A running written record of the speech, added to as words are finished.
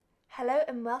Hello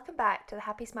and welcome back to the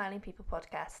Happy Smiling People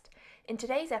podcast. In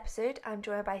today's episode, I'm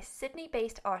joined by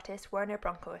Sydney-based artist Werner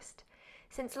Bronkhorst.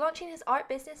 Since launching his art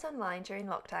business online during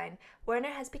lockdown,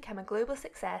 Werner has become a global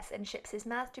success and ships his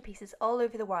masterpieces all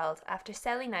over the world after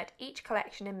selling out each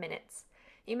collection in minutes.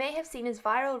 You may have seen his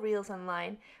viral reels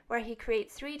online where he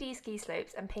creates 3D ski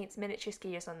slopes and paints miniature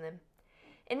skiers on them.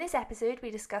 In this episode, we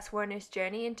discuss Werner's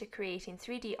journey into creating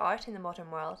 3D art in the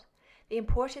modern world, the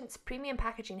importance premium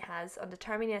packaging has on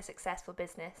determining a successful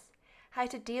business, how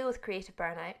to deal with creative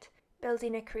burnout,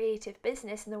 building a creative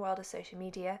business in the world of social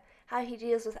media, how he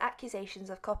deals with accusations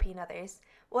of copying others,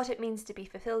 what it means to be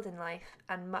fulfilled in life,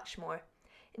 and much more.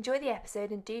 Enjoy the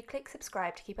episode and do click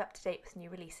subscribe to keep up to date with new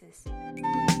releases.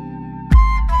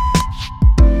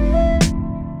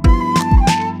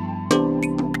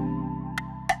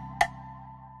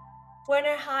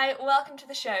 Werner, hi, welcome to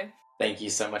the show. Thank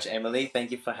you so much, Emily. Thank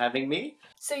you for having me.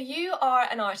 So you are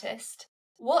an artist.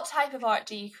 What type of art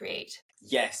do you create?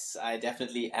 Yes, I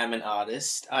definitely am an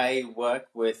artist. I work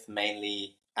with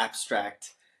mainly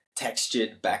abstract,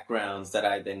 textured backgrounds that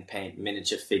I then paint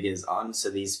miniature figures on. So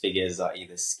these figures are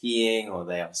either skiing or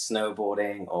they are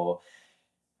snowboarding or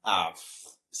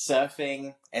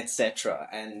surfing, etc.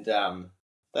 And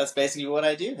that's basically what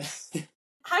I do.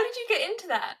 How did you get into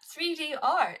that 3D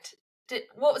art?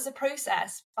 What was the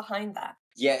process behind that?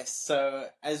 Yes, so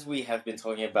as we have been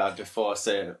talking about before,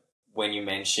 so when you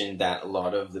mentioned that a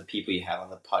lot of the people you have on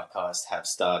the podcast have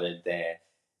started their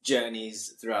journeys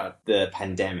throughout the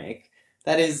pandemic,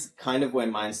 that is kind of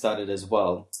when mine started as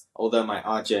well. Although my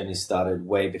art journey started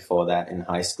way before that in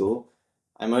high school.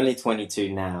 I'm only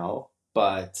 22 now,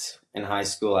 but in high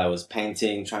school I was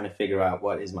painting, trying to figure out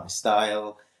what is my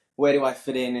style, where do I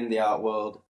fit in the art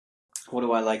world. What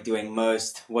do I like doing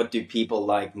most? What do people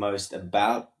like most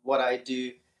about what I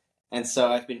do? And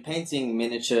so I've been painting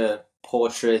miniature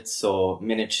portraits or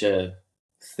miniature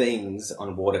things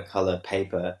on watercolor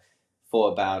paper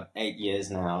for about 8 years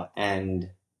now.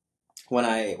 And when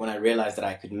I realized that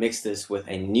I could mix this with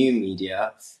a new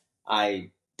media, I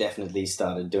definitely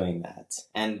started doing that.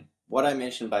 And what I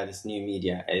mentioned by this new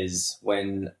media is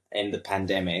when in the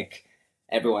pandemic,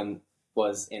 everyone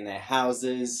was in their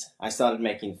houses. I started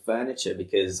making furniture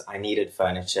because I needed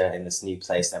furniture in this new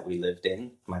place that we lived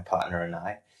in, my partner and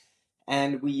I.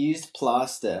 And we used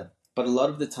plaster, but a lot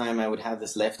of the time I would have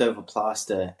this leftover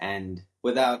plaster, and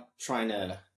without trying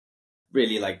to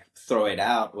really throw it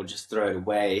out or just throw it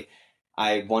away,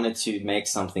 I wanted to make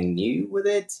something new with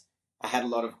it. I had a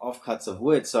lot of offcuts of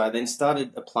wood, so I then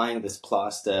started applying this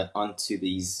plaster onto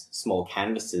these small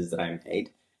canvases that I made.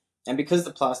 And because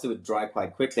the plaster would dry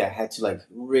quite quickly, I had to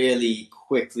really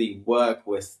quickly work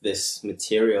with this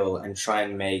material and try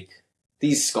and make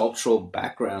these sculptural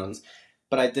backgrounds.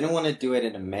 But I didn't want to do it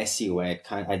in a messy way.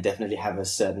 I definitely have a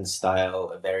certain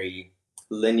style, a very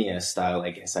linear style,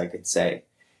 I guess I could say.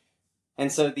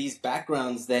 And so these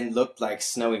backgrounds then looked like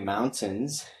snowy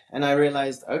mountains. And I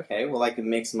realized, okay, well, I can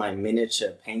mix my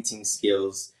miniature painting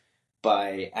skills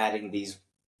by adding these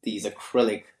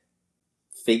acrylic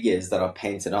figures that are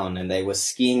painted on, and they were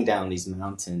skiing down these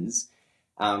mountains.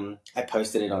 I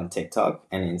posted it on TikTok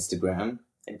and Instagram.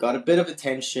 It got a bit of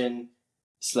attention,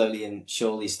 slowly and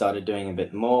surely started doing a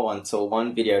bit more until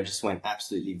one video just went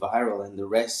absolutely viral, and the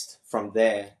rest from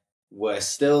there were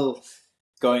still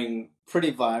going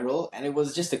pretty viral. And it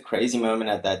was just a crazy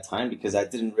moment at that time because I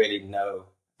didn't really know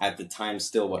at the time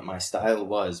still what my style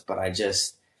was, but I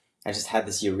just had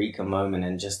this eureka moment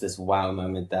and just this wow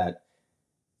moment that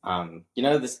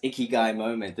this ikigai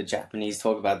moment. The Japanese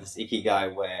talk about this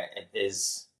ikigai where it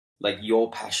is your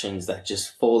passions that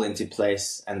just fall into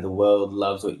place and the world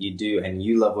loves what you do and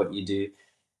you love what you do.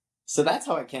 So that's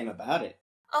how I came about it.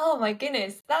 Oh my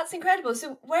goodness, that's incredible.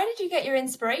 So where did you get your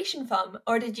inspiration from?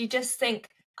 Or did you just think,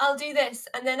 I'll do this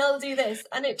and then I'll do this,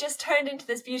 and it just turned into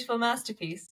this beautiful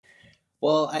masterpiece?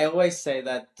 Well, I always say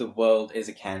that the world is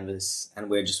a canvas and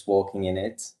we're just walking in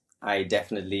it. I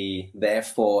definitely,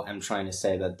 therefore, am trying to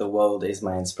say that the world is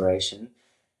my inspiration.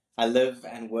 I live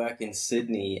and work in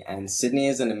Sydney, and Sydney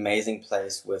is an amazing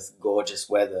place with gorgeous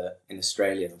weather in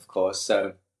Australia, of course.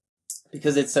 So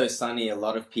because it's so sunny, a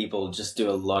lot of people just do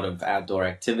a lot of outdoor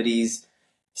activities.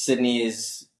 Sydney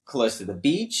is close to the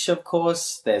beach, of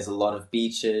course. There's a lot of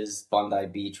beaches, Bondi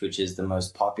Beach, which is the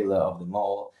most popular of them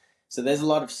all. So there's a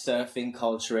lot of surfing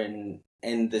culture in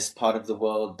this part of the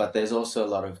world, but there's also a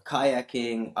lot of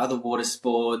kayaking, other water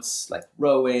sports like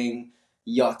rowing,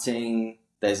 yachting.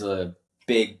 There's a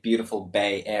big, beautiful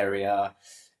bay area.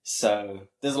 So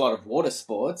there's a lot of water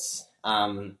sports.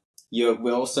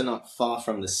 We're also not far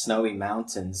from the snowy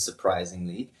mountains,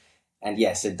 surprisingly. And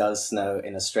yes, it does snow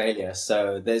in Australia.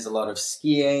 So there's a lot of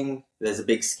skiing, There's a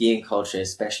big skiing culture,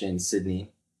 especially in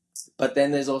Sydney. But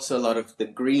then there's also a lot of the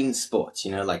green sports,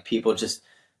 like people just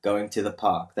going to the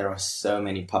park. There are so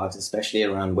many parks, especially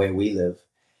around where we live.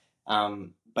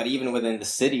 But even within the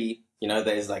city,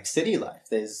 there's like city life,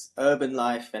 there's urban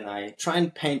life, and I try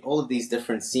and paint all of these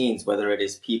different scenes, whether it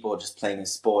is people just playing a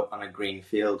sport on a green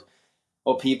field,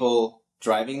 or people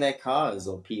driving their cars,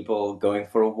 or people going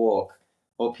for a walk,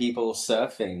 or people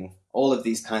surfing, all of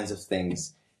these kinds of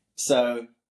things. So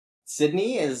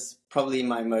Sydney is probably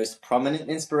my most prominent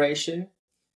inspiration,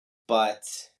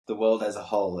 but the world as a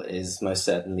whole is most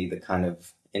certainly the kind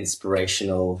of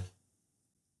inspirational,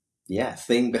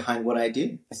 thing behind what I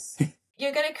do.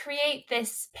 You're going to create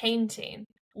this painting.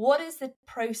 What is the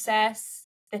process,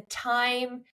 the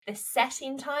time, the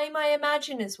setting time, I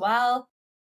imagine, as well?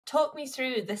 Talk me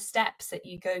through the steps that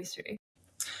you go through.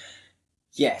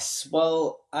 Yes,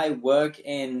 well, I work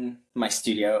in my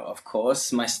studio, of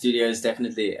course. My studio is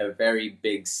definitely a very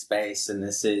big space, and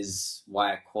this is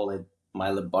why I call it my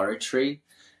laboratory.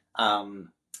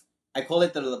 I call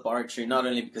it the laboratory not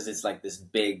only because it's like this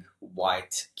big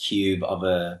white cube of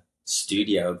a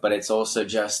studio, but it's also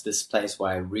just this place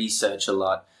where I research a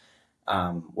lot,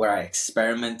 where I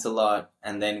experiment a lot,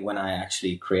 and then when I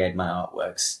actually create my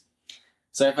artworks.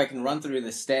 So if I can run through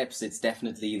the steps, it's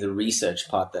definitely the research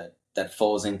part that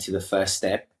falls into the first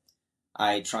step.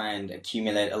 I try and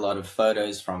accumulate a lot of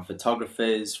photos from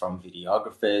photographers, from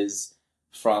videographers,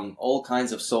 from all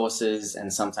kinds of sources,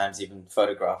 and sometimes even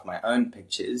photograph my own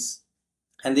pictures.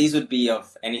 And these would be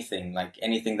of anything, like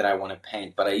anything that I want to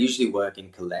paint, but I usually work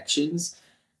in collections.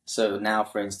 So now,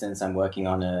 for instance, I'm working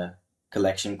on a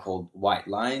collection called White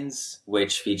Lines,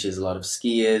 which features a lot of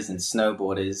skiers and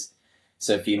snowboarders.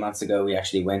 So a few months ago, we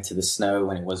actually went to the snow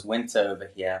when it was winter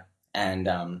over here, and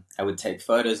I would take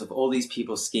photos of all these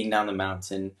people skiing down the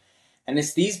mountain. And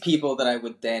it's these people that I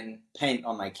would then paint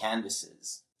on my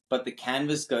canvases. But the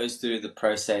canvas goes through the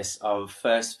process of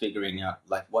first figuring out,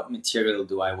 like, what material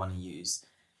do I want to use?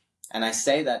 And I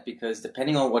say that because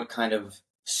depending on what kind of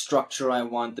structure I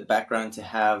want the background to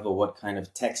have, or what kind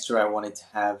of texture I want it to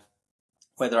have,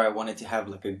 whether I want it to have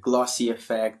like a glossy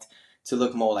effect to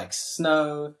look more like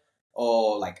snow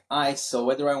or like ice, or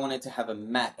whether I want it to have a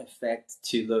matte effect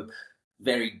to look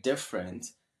very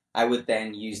different, I would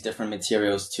then use different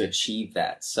materials to achieve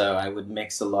that. So I would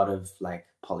mix a lot of like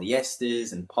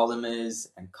polyesters and polymers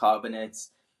and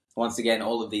carbonates. Once again,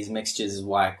 all of these mixtures is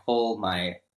why I call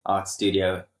my art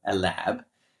studio a lab.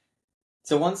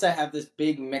 So once I have this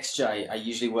big mixture, I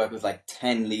usually work with like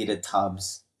 10-liter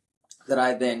tubs that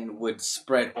I then would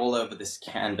spread all over this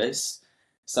canvas.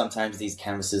 Sometimes these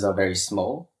canvases are very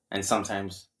small, and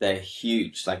sometimes they're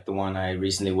huge. Like the one I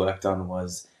recently worked on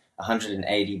was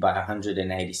 180 by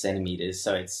 180 centimeters.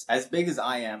 So it's as big as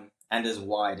I am and as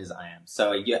wide as I am.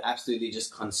 So you're absolutely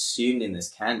just consumed in this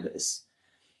canvas.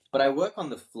 But I work on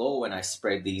the floor when I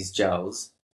spread these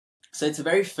gels. So it's a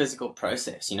very physical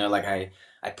process, like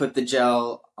I put the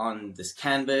gel on this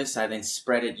canvas, I then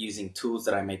spread it using tools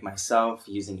that I make myself,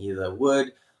 using either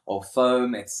wood or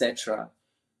foam, etc.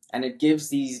 And it gives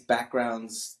these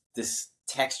backgrounds this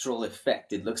textural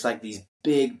effect. It looks like these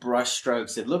big brush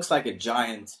strokes. It looks like a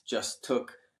giant just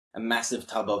took a massive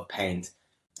tub of paint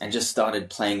and just started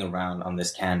playing around on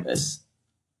this canvas.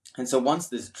 And so once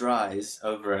this dries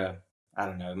over, I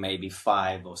don't know, maybe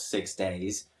 5 or 6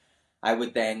 days, I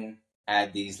would then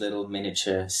add these little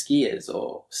miniature skiers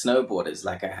or snowboarders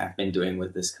like I have been doing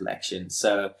with this collection.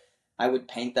 So I would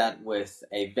paint that with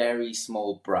a very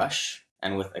small brush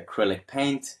and with acrylic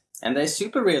paint. And they're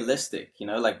super realistic,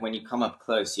 like when you come up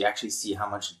close, you actually see how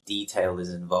much detail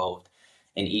is involved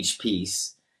in each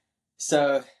piece.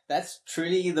 So that's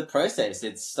truly the process.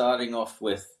 It's starting off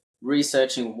with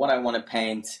researching what I want to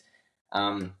paint.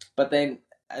 But then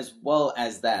as well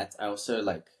as that, I also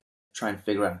try and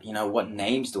figure out, what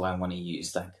names do I want to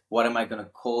use? Like, what am I going to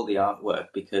call the artwork?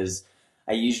 Because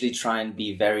I usually try and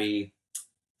be very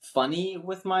funny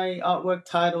with my artwork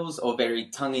titles, or very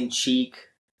tongue-in-cheek,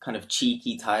 kind of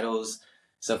cheeky titles.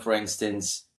 So for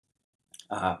instance,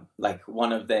 like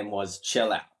one of them was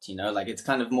Chill Out, it's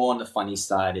kind of more on the funny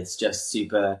side. It's just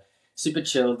super, super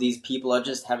chill. These people are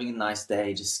just having a nice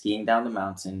day, just skiing down the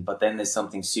mountain. But then there's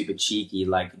something super cheeky,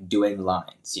 like doing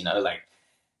lines, like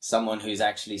someone who's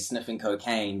actually sniffing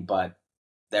cocaine, but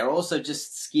they're also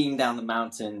just skiing down the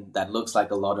mountain that looks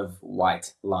like a lot of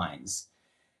white lines.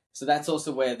 So that's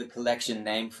also where the collection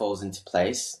name falls into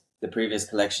place. The previous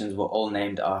collections were all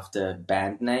named after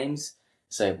band names.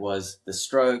 So it was The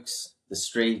Strokes, The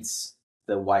Streets,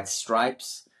 The White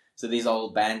Stripes. So these are all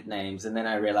band names. And then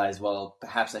I realized, well,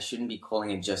 perhaps I shouldn't be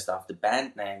calling it just after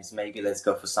band names. Maybe let's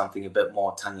go for something a bit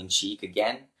more tongue-in-cheek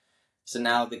again. So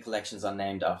now the collections are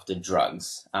named after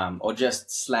drugs, or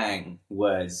just slang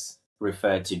words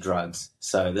referred to drugs.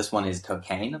 So this one is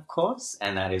cocaine, of course,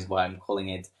 and that is why I'm calling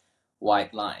it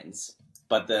White Lines.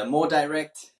 But the more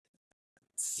direct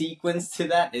sequence to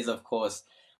that is, of course,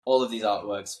 all of these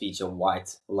artworks feature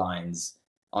white lines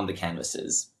on the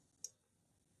canvases.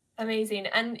 Amazing.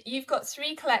 And you've got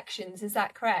 3 collections, is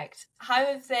that correct? How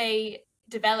have they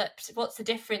developed? What's the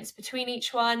difference between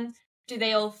each one? Do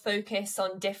they all focus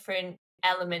on different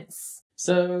elements?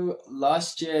 So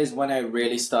last year is when I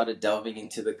really started delving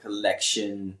into the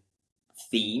collection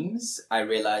themes. I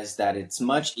realized that it's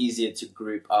much easier to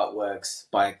group artworks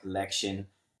by a collection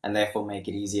and therefore make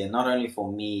it easier not only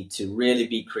for me to really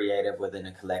be creative within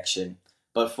a collection,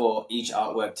 but for each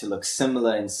artwork to look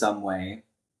similar in some way,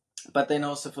 but then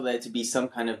also for there to be some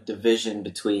kind of division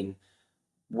between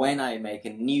when I make a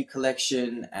new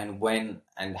collection and when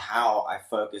and how I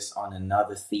focus on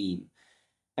another theme.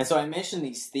 And so I mention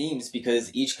these themes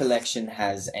because each collection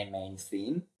has a main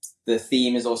theme. The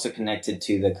theme is also connected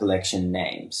to the collection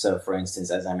name. So for instance,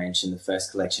 as I mentioned, the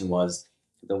first collection was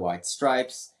the White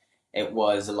Stripes. It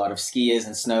was a lot of skiers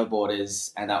and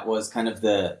snowboarders, and that was kind of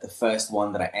the first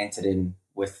one that I entered in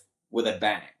with a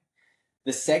bang.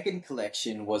 The second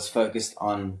collection was focused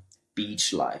on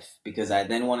beach life because I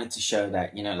then wanted to show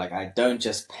that, like I don't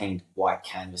just paint white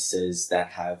canvases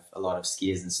that have a lot of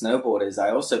skiers and snowboarders.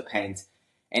 I also paint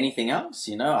anything else,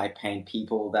 I paint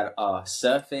people that are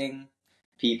surfing,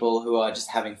 people who are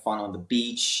just having fun on the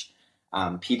beach,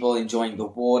 people enjoying the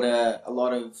water, a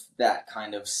lot of that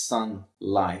kind of sun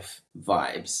life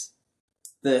vibes.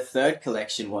 The third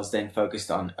collection was then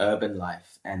focused on urban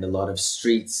life and a lot of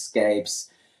streetscapes,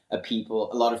 a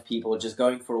lot of people just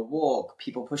going for a walk,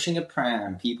 people pushing a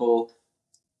pram, people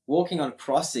walking on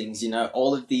crossings,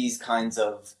 all of these kinds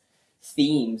of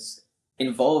themes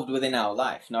involved within our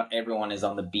life. Not everyone is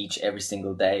on the beach every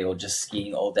single day or just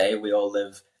skiing all day. We all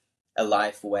live a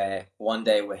life where one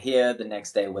day we're here, the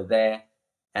next day we're there,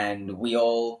 and we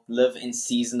all live in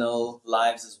seasonal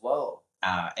lives as well.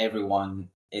 Everyone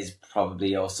is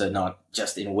probably also not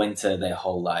just in winter their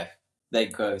whole life. They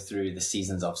go through the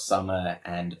seasons of summer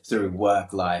and through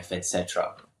work life,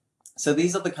 etc. So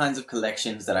these are the kinds of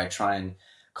collections that I try and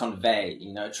convey,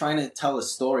 trying to tell a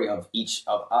story of each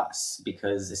of us,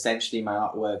 because essentially my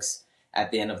artworks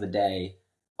at the end of the day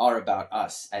are about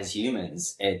us as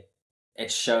humans.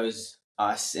 It shows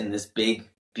us in this big,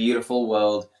 beautiful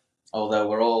world, although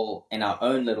we're all in our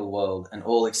own little world and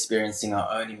all experiencing our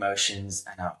own emotions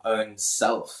and our own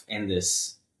self in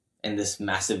this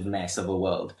massive mess of a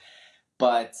world.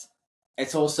 But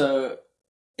it's also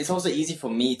easy for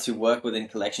me to work within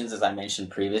collections, as I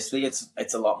mentioned previously.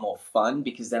 It's a lot more fun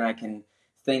because then I can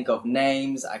think of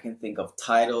names, I can think of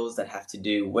titles that have to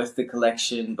do with the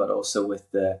collection, but also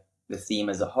with the theme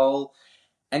as a whole.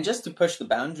 And just to push the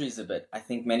boundaries a bit, I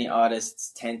think many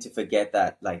artists tend to forget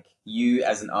that, like, you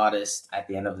as an artist, at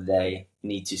the end of the day,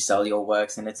 need to sell your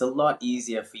works, and it's a lot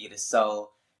easier for you to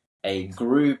sell a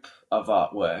group of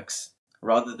artworks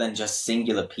rather than just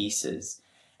singular pieces.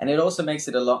 And it also makes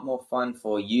it a lot more fun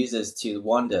for users to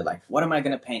wonder, like, what am I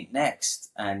going to paint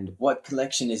next? And what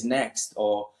collection is next?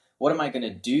 Or what am I going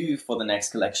to do for the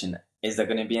next collection? Is there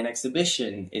going to be an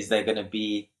exhibition? Is there going to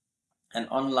be an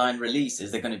online release?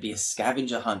 Is there going to be a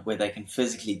scavenger hunt where they can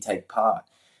physically take part?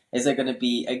 Is there going to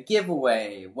be a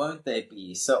giveaway? Won't there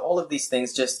be? So all of these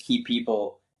things just keep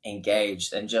people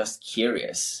engaged and just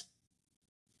curious.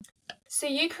 So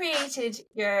you created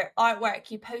your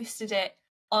artwork, you posted it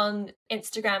on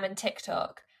Instagram and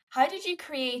TikTok. How did you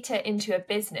create it into a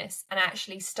business and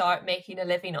actually start making a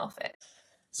living off it?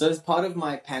 So as part of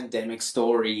my pandemic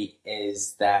story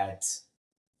is that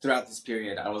throughout this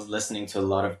period, I was listening to a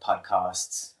lot of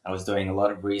podcasts. I was doing a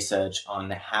lot of research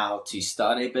on how to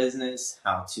start a business,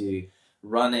 how to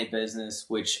run a business,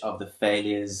 which of the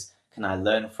failures can I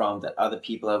learn from that other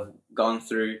people have gone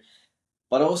through.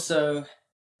 But also,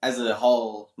 as a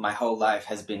whole, my whole life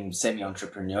has been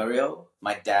semi-entrepreneurial.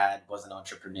 My dad was an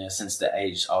entrepreneur since the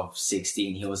age of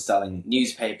 16. He was selling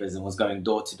newspapers and was going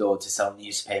door to door to sell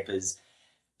newspapers,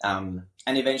 and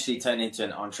eventually turned into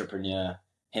an entrepreneur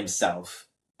himself,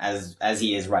 as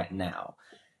he is right now.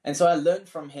 And so I learned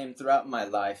from him throughout my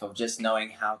life of just knowing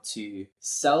how to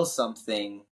sell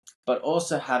something, but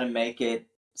also how to make it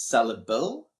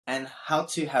sellable and how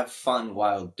to have fun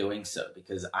while doing so,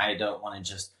 because I don't want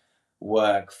to just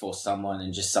work for someone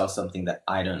and just sell something that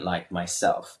I don't like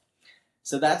myself.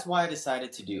 So that's why I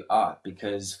decided to do art,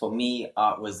 because for me,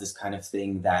 art was this kind of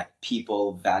thing that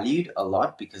people valued a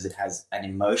lot because it has an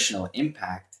emotional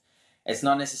impact. It's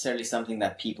not necessarily something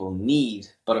that people need,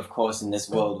 but of course, in this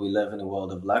world, we live in a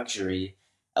world of luxury.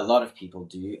 a lot of people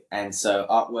do. And so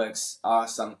artworks are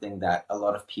something that a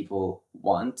lot of people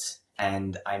want.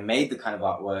 And I made the kind of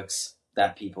artworks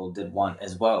that people did want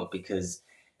as well, because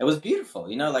it was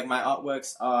beautiful. Like my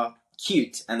artworks are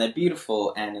cute and they're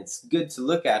beautiful and it's good to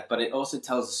look at, but it also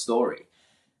tells a story.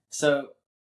 So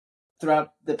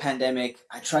throughout the pandemic,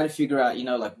 I try to figure out,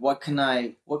 like what can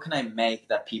I make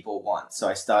that people want? So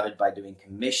I started by doing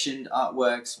commissioned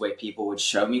artworks where people would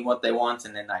show me what they want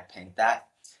and then I paint that.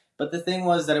 But the thing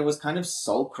was that it was kind of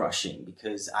soul crushing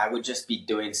because I would just be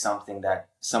doing something that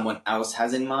someone else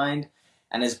has in mind.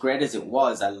 And as great as it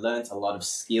was, I learned a lot of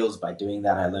skills by doing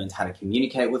that. I learned how to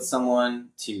communicate with someone,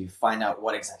 to find out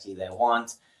what exactly they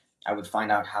want. I would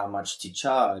find out how much to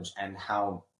charge and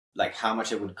how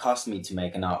much it would cost me to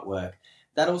make an artwork.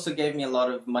 That also gave me a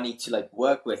lot of money to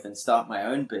work with and start my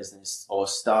own business or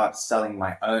start selling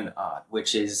my own art,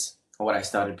 which is what I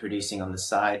started producing on the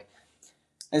side.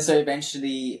 And so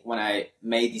eventually when I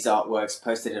made these artworks,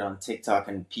 posted it on TikTok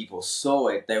and people saw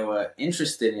it, they were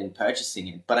interested in purchasing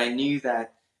it. But I knew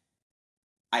that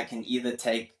I can either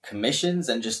take commissions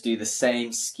and just do the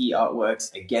same ski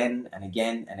artworks again and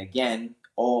again and again,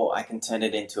 or I can turn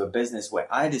it into a business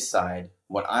where I decide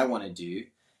what I want to do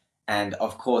and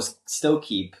of course still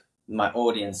keep my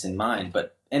audience in mind,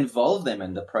 but involve them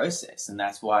in the process. And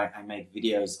that's why I make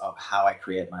videos of how I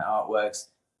create my artworks.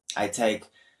 I take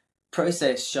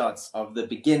process shots of the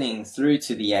beginning through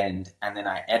to the end, and then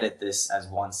I edit this as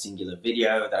one singular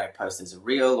video that I post as a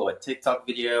reel or a TikTok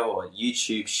video or a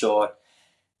YouTube short.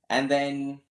 And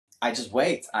then I just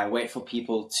wait. I wait for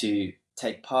people to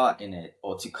take part in it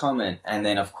or to comment, and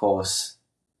then of course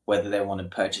whether they want to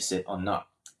purchase it or not.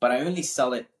 But I only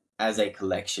sell it as a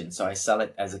collection. So I sell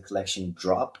it as a collection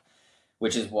drop,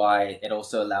 which is why it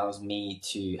also allows me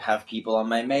to have people on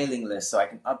my mailing list so I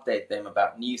can update them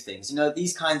about new things.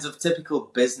 These kinds of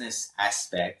typical business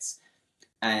aspects.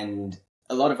 And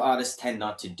a lot of artists tend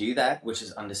not to do that, which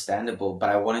is understandable. But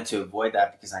I wanted to avoid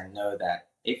that because I know that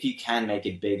if you can make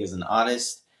it big as an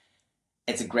artist,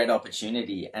 it's a great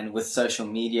opportunity. And with social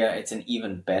media, it's an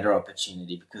even better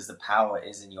opportunity because the power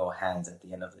is in your hands at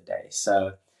the end of the day.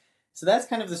 So that's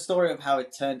kind of the story of how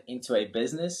it turned into a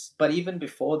business. But even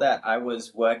before that, I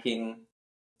was working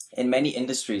in many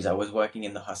industries. I was working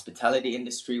in the hospitality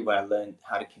industry where I learned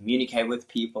how to communicate with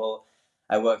people.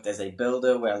 I worked as a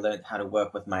builder where I learned how to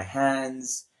work with my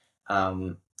hands.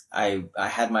 I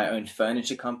had my own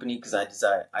furniture company because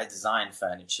I design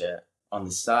furniture on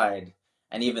the side.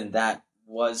 And even that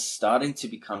was starting to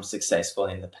become successful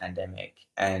in the pandemic.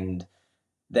 And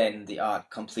then the art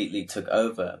completely took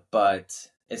over. But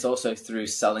it's also through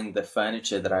selling the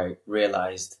furniture that I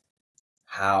realized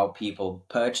how people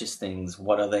purchase things,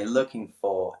 what are they looking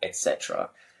for,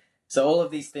 etc. So all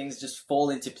of these things just fall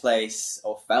into place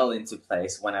or fell into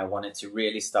place when I wanted to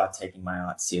really start taking my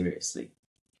art seriously.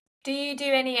 Do you do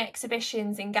any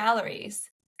exhibitions in galleries?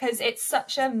 Because it's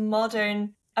such a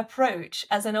modern approach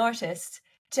as an artist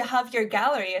to have your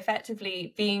gallery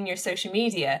effectively being your social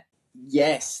media.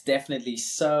 Yes, definitely.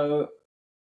 So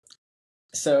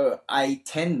I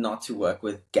tend not to work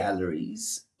with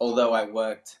galleries, although I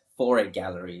worked for a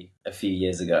gallery a few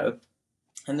years ago.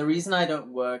 And the reason I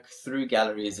don't work through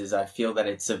galleries is I feel that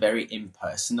it's a very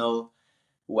impersonal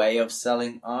way of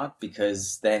selling art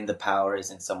because then the power is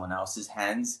in someone else's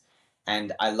hands.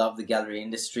 And I love the gallery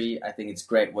industry. I think it's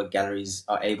great what galleries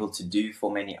are able to do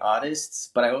for many artists.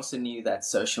 But I also knew that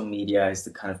social media is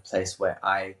the kind of place where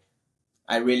I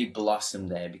really blossom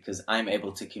there because I'm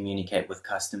able to communicate with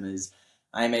customers.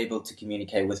 I'm able to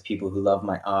communicate with people who love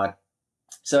my art.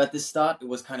 So at the start, it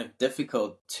was kind of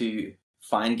difficult to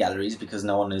find galleries because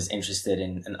no one is interested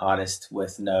in an artist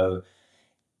with no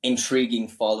intriguing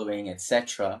following,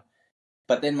 etc.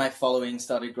 But then my following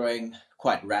started growing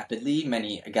quite rapidly.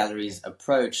 Many galleries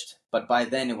approached, but by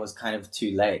then it was kind of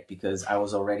too late because I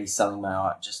was already selling my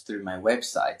art just through my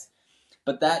website.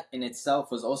 But that in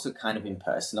itself was also kind of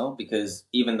impersonal because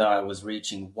even though I was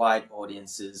reaching wide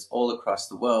audiences all across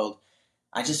the world,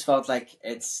 I just felt like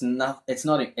it's not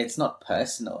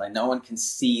personal and no one can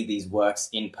see these works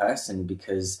in person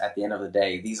because at the end of the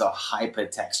day, these are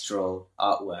hypertextual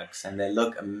artworks and they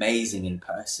look amazing in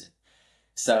person.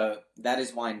 So that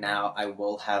is why now I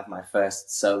will have my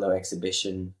first solo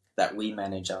exhibition that we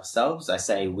manage ourselves. I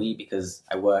say we because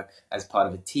I work as part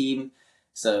of a team.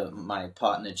 So my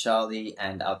partner Charlie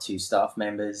and our two staff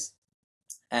members.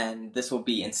 And this will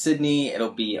be in Sydney.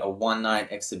 It'll be a one-night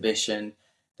exhibition.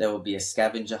 There will be a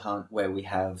scavenger hunt where we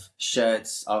have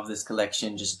shirts of this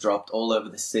collection just dropped all over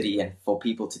the city and for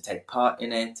people to take part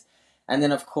in it. And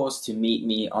then, of course, to meet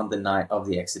me on the night of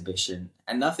the exhibition.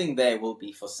 And nothing there will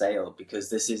be for sale because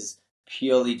this is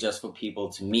purely just for people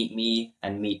to meet me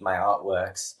and meet my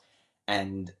artworks,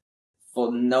 and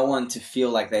for no one to feel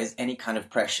like there's any kind of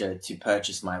pressure to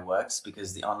purchase my works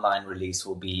because the online release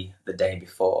will be the day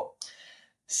before.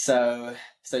 So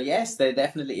yes, there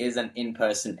definitely is an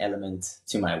in-person element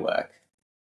to my work.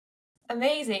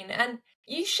 Amazing. And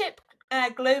you ship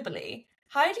globally.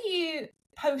 How do you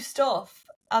post off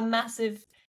a massive,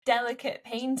 delicate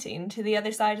painting to the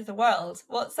other side of the world?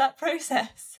 What's that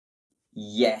process?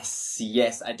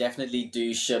 Yes, I definitely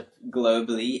do ship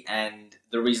globally, and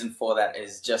the reason for that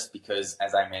is just because,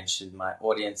 as I mentioned, my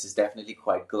audience is definitely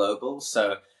quite global.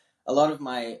 So a lot of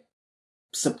my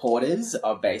supporters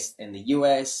are based in the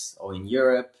US or in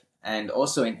Europe and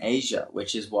also in Asia,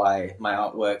 which is why my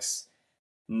artworks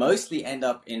mostly end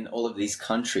up in all of these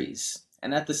countries.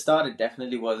 And at the start, it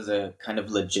definitely was a kind of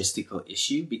logistical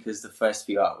issue because the first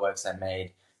few artworks I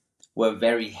made were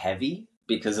very heavy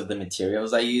because of the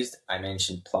materials I used. I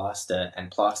mentioned plaster,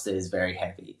 and plaster is very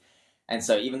heavy. And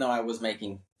so even though I was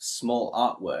making small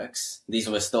artworks, these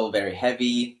were still very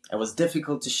heavy. It was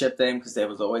difficult to ship them because there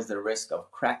was always the risk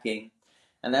of cracking.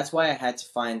 And that's why I had to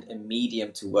find a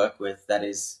medium to work with that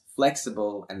is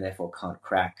flexible and therefore can't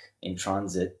crack in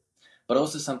transit, but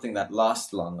also something that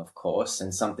lasts long, of course,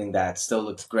 and something that still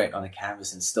looks great on a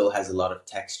canvas and still has a lot of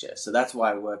texture. So that's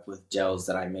why I work with gels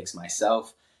that I mix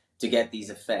myself to get these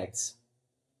effects.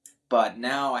 But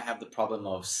now I have the problem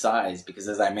of size because,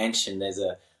 as I mentioned, there's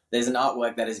an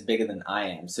artwork that is bigger than I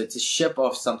am. So to ship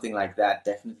off something like that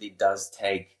definitely does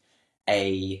take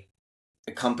a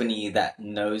company that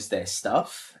knows their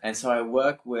stuff. And so I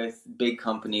work with big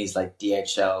companies like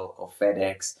DHL or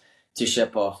FedEx to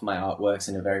ship off my artworks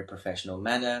in a very professional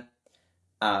manner.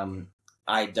 Um,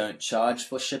 I don't charge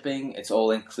for shipping. It's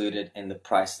all included in the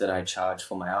price that I charge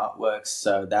for my artworks.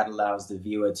 So that allows the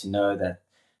viewer to know that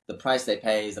the price they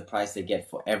pay is the price they get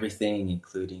for everything,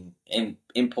 including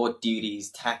import duties,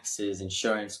 taxes,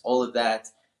 insurance, all of that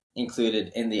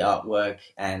included in the artwork,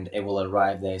 and it will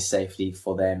arrive there safely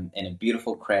for them in a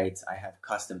beautiful crate. I have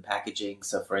custom packaging.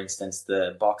 So for instance,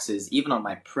 the boxes, even on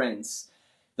my prints,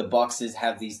 the boxes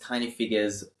have these tiny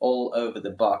figures all over the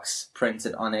box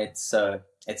printed on it. So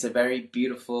it's a very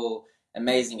beautiful,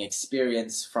 amazing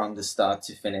experience from the start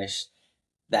to finish.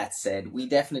 That said, we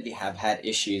definitely have had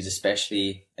issues,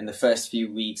 especially in the first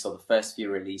few weeks or the first few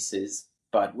releases.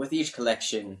 But with each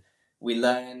collection, we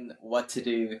learn what to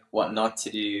do, what not to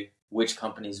do, which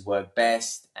companies work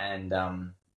best, and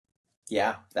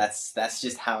yeah, that's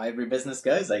just how every business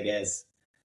goes, I guess.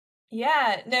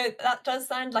 Yeah, no, that does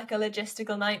sound like a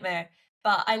logistical nightmare.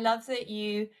 But I love that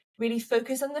you really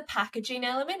focus on the packaging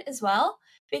element as well,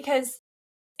 because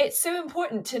it's so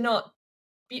important to not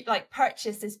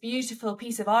purchase this beautiful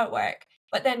piece of artwork,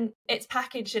 but then it's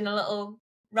packaged in a little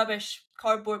rubbish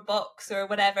cardboard box or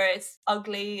whatever. It's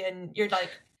ugly, and you're like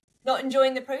not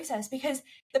enjoying the process, because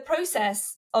the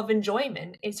process of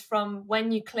enjoyment is from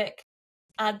when you click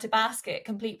add to basket,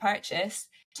 complete purchase,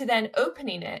 to then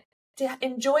opening it, to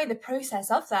enjoy the process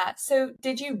of that. So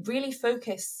did you really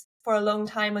focus for a long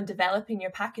time on developing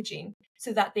your packaging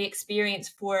so that the experience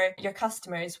for your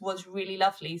customers was really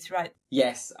lovely throughout?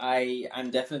 Yes, I'm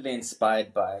definitely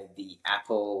inspired by the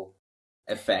Apple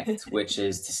effect, which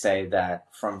is to say that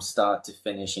from start to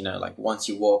finish, like once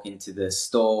you walk into the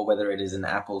store, whether it is an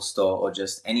Apple store or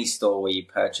just any store where you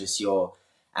purchase your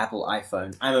Apple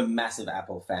iPhone. I'm a massive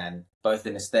Apple fan, both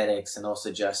in aesthetics and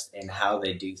also just in how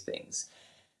they do things.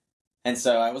 And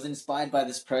so I was inspired by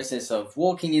this process of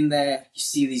walking in there. You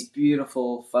see these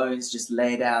beautiful phones just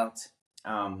laid out.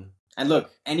 And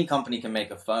look, any company can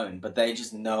make a phone, but they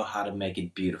just know how to make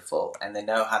it beautiful, and they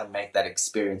know how to make that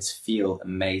experience feel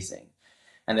amazing.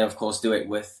 And they, of course, do it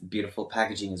with beautiful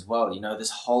packaging as well.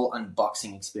 This whole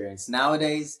unboxing experience.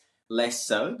 Nowadays, less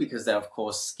so, because they, of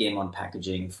course, skim on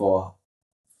packaging for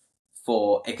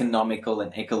economical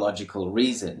and ecological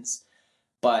reasons.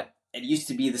 But it used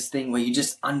to be this thing where you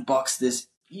just unbox this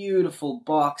beautiful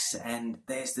box and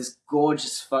there's this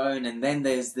gorgeous phone, and then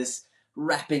there's this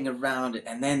wrapping around it,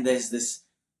 and then there's this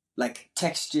like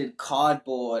textured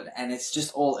cardboard, and it's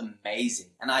just all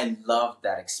amazing. And I love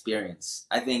that experience.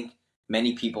 I think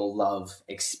many people love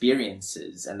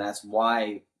experiences, and that's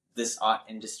why this art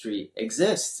industry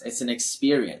exists. It's an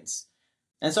experience.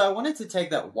 And so I wanted to take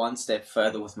that one step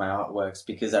further with my artworks,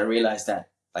 because I realized that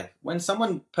like when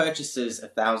someone purchases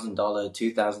 $1,000,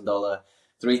 $2,000,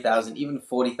 3,000, even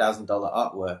 $40,000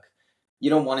 artwork, you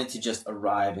don't want it to just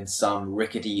arrive in some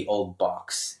rickety old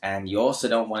box, and you also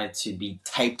don't want it to be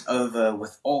taped over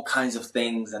with all kinds of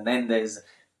things, and then there's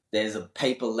a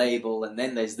paper label, and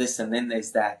then there's this, and then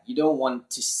there's that. You don't want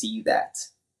to see that.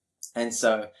 And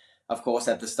so Of course,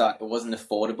 at the start, it wasn't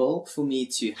affordable for me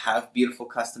to have beautiful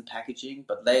custom packaging,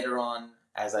 but later on,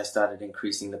 as I started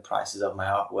increasing the prices of my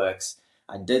artworks,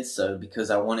 I did so because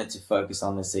I wanted to focus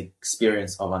on this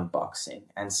experience of unboxing.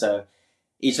 And so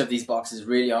each of these boxes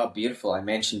really are beautiful. I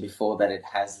mentioned before that it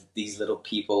has these little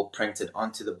people printed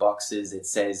onto the boxes. It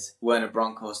says Werner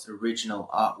Bronkhorst original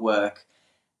artwork.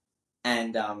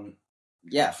 And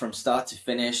yeah, from start to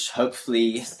finish,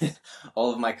 hopefully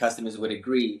all of my customers would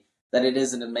agree that it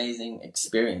is an amazing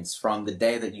experience from the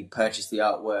day that you purchase the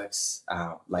artworks.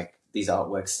 Like these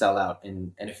artworks sell out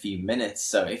in a few minutes.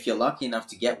 So if you're lucky enough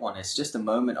to get one, it's just a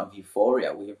moment of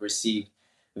euphoria. We have received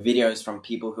videos from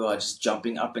people who are just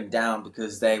jumping up and down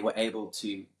because they were able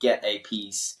to get a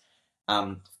piece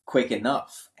quick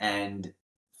enough. And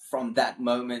from that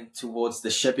moment towards the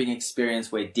shipping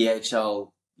experience where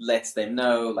DHL lets them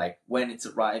know like when it's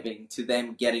arriving, to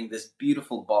them getting this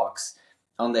beautiful box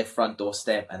on their front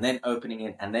doorstep and then opening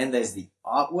it, and then there's the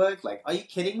artwork. Like, are you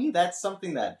kidding me? That's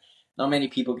something that not many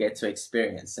people get to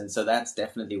experience. And so that's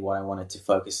definitely what I wanted to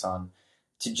focus on,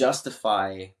 to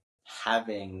justify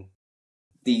having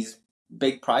these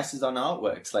big prices on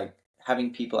artworks, like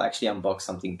having people actually unbox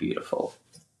something beautiful.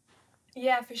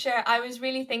 Yeah, for sure. I was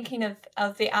really thinking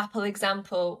of the Apple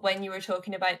example when you were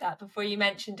talking about that before you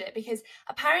mentioned it, because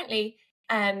apparently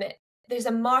there's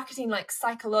a marketing like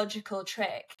psychological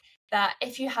trick that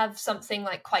if you have something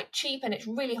like quite cheap and it's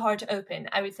really hard to open,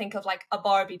 I would think of like a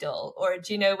Barbie doll, or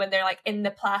do you know when they're like in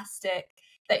the plastic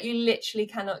that you literally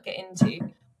cannot get into,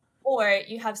 or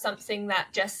you have something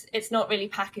that just it's not really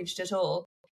packaged at all.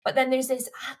 But then there's this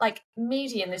like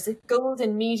medium, there's a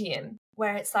golden medium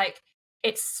where it's like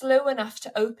it's slow enough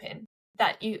to open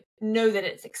that you know that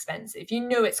it's expensive, you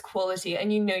know it's quality,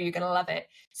 and you know you're going to love it.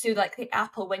 So like the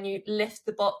Apple, when you lift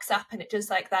the box up and it does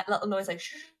like that little noise like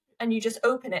shh, and you just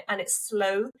open it and it's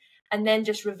slow, and then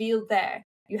just revealed there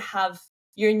you have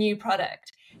your new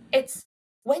product. It's,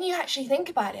 when you actually think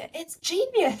about it, it's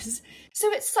genius.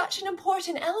 So it's such an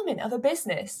important element of a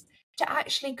business to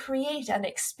actually create an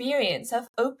experience of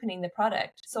opening the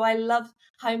product. So I love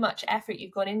how much effort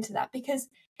you've gone into that, because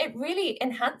it really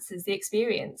enhances the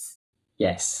experience.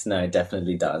 Yes, no, it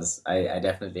definitely does. I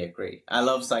definitely agree. I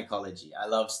love psychology. I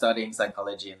love studying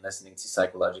psychology and listening to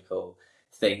psychological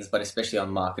things, but especially on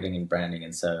marketing and branding.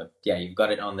 And so, yeah, you've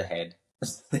got it on the head.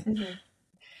 Mm-hmm.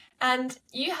 And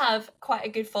you have quite a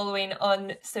good following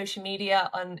on social media,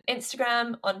 on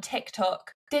Instagram, on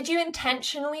TikTok. Did you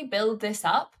intentionally build this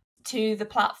up to the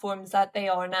platforms that they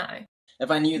are now?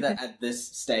 If I knew that at this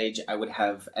stage I would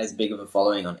have as big of a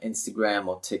following on Instagram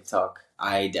or TikTok,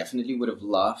 I definitely would have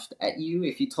laughed at you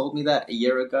if you told me that a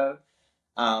year ago.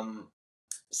 Um,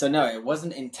 so no, it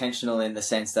wasn't intentional in the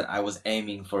sense that I was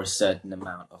aiming for a certain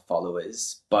amount of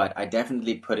followers, but I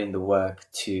definitely put in the work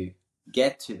to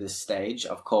get to this stage.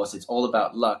 Of course, it's all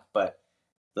about luck, but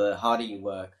the harder you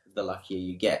work, the luckier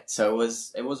you get. So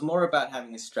it was more about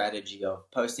having a strategy of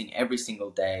posting every single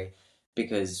day,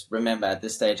 because remember at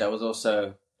this stage I was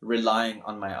also relying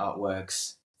on my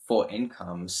artworks for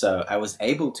income. So I was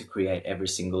able to create every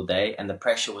single day and the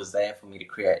pressure was there for me to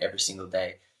create every single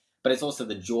day. But it's also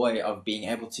the joy of being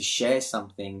able to share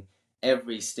something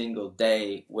every single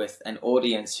day with an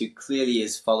audience who clearly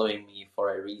is following me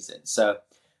for a reason. So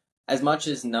as much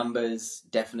as numbers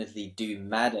definitely do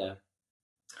matter,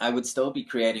 I would still be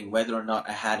creating whether or not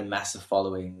I had a massive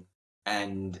following.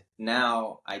 And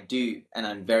now I do, and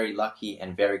I'm very lucky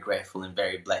and very grateful and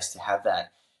very blessed to have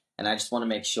that. And I just want to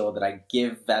make sure that I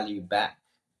give value back,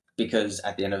 because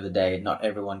at the end of the day, not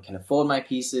everyone can afford my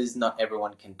pieces, not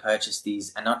everyone can purchase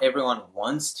these, and not everyone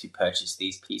wants to purchase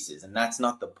these pieces. And that's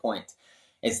not the point.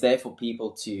 It's there for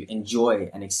people to enjoy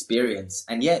and experience.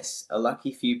 And yes, a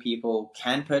lucky few people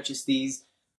can purchase these,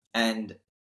 and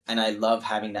I love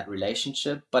having that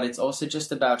relationship, but it's also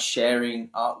just about sharing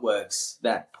artworks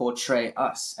that portray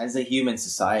us as a human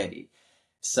society.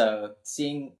 So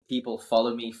seeing people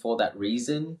follow me for that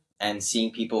reason, and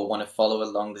seeing people want to follow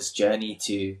along this journey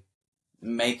to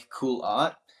make cool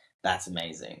art, that's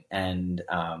amazing. And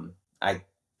I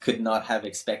could not have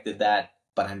expected that,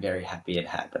 but I'm very happy it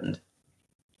happened.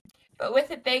 But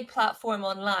with a big platform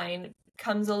online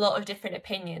comes a lot of different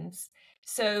opinions.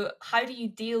 So, how do you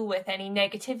deal with any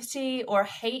negativity or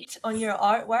hate on your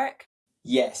artwork?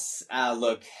 Yes,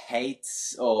 look, hate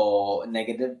or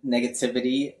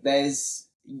negativity, there's,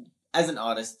 as an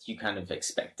artist, you kind of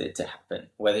expect it to happen.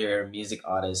 Whether you're a music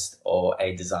artist or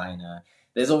a designer,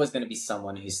 there's always going to be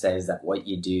someone who says that what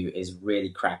you do is really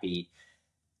crappy.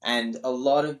 And a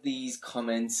lot of these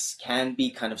comments can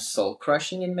be kind of soul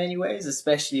crushing in many ways,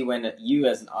 especially when you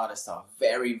as an artist are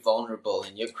very vulnerable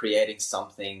and you're creating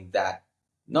something that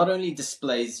not only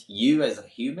displays you as a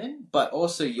human, but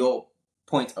also your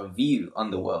point of view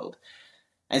on the world.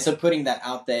 And so putting that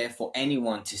out there for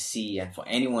anyone to see and for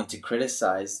anyone to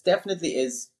criticize definitely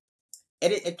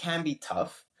it can be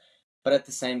tough. But at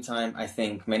the same time, I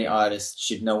think many artists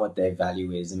should know what their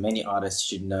value is, and many artists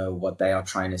should know what they are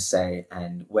trying to say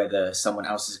and whether someone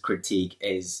else's critique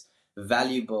is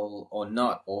valuable or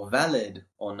not, or valid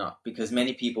or not. Because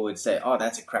many people would say, oh,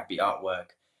 that's a crappy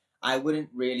artwork. I wouldn't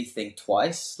really think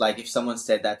twice. Like if someone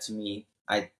said that to me,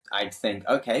 I'd think,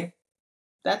 okay,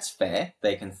 that's fair.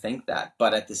 They can think that.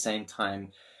 But at the same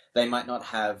time, they might not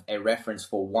have a reference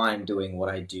for why I'm doing what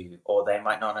I do, or they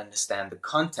might not understand the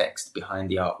context behind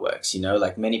the artworks.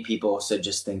 Like many people also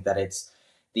just think that it's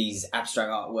these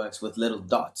abstract artworks with little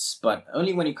dots, but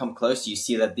only when you come close, you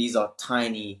see that these are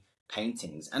tiny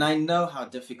paintings. And I know how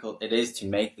difficult it is to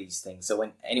make these things. So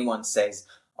when anyone says,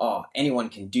 oh, anyone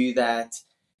can do that,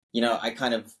 I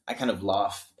kind of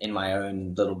laugh in my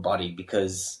own little body,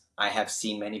 because I have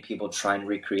seen many people try and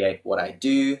recreate what I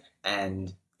do,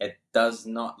 and it does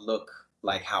not look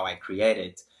like how I create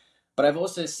it. But I've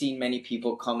also seen many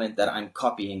people comment that I'm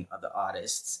copying other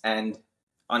artists. And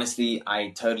honestly, I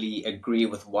totally agree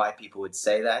with why people would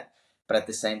say that. But at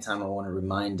the same time, I want to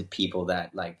remind people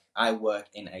that I work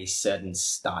in a certain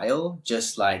style,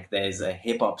 just like there's a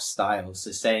hip hop style.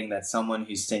 So saying that someone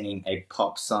who's singing a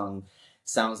pop song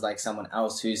sounds like someone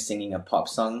else who's singing a pop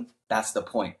song, that's the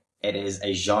point. It is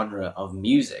a genre of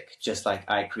music, just like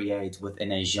I create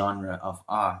within a genre of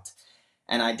art.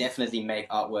 And I definitely make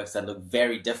artworks that look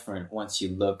very different once you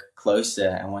look closer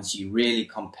and once you really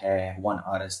compare one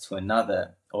artist to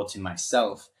another or to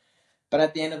myself. But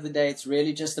at the end of the day, it's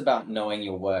really just about knowing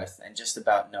your worth and just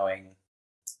about knowing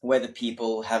whether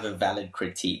people have a valid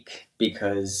critique.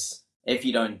 Because if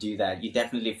you don't do that, you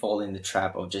definitely fall in the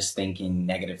trap of just thinking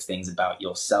negative things about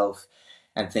yourself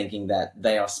and thinking that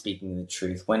they are speaking the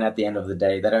truth, when at the end of the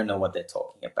day, they don't know what they're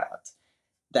talking about.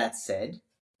 That said,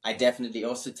 I definitely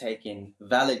also take in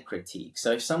valid critique.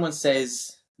 So if someone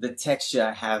says the texture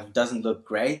I have doesn't look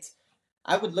great,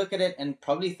 I would look at it and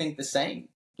probably think the same.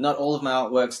 Not all of my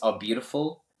artworks are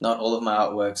beautiful. Not all of my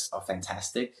artworks are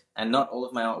fantastic. And not all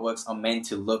of my artworks are meant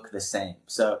to look the same.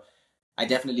 So I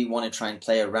definitely want to try and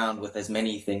play around with as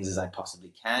many things as I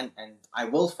possibly can, and I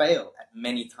will fail at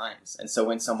many times. And so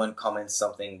when someone comments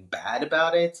something bad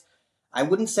about it, I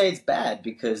wouldn't say it's bad,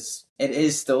 because it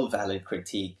is still valid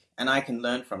critique, and I can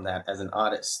learn from that as an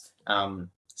artist.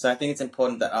 So I think it's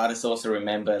important that artists also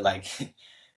remember,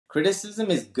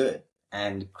 criticism is good,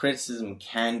 and criticism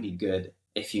can be good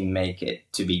if you make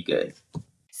it to be good.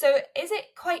 So is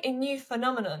it quite a new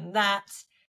phenomenon that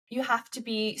you have to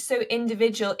be so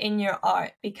individual in your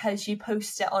art because you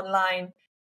post it online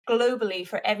globally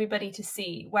for everybody to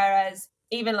see? Whereas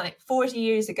even 40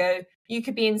 years ago, you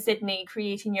could be in Sydney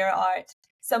creating your art.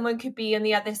 Someone could be on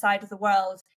the other side of the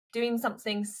world doing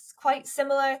something quite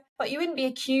similar, but you wouldn't be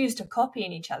accused of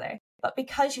copying each other. But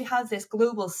because you have this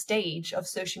global stage of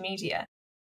social media,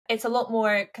 it's a lot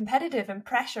more competitive and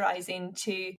pressurizing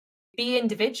to be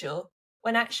individual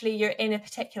when actually you're in a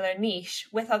particular niche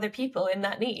with other people in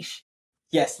that niche.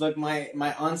 Yes, look, my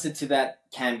answer to that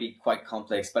can be quite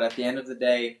complex, but at the end of the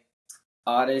day,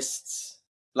 artists,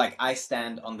 I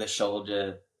stand on the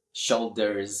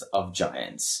shoulders of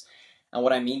giants. And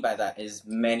what I mean by that is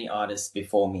many artists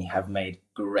before me have made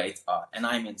great art, and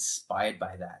I'm inspired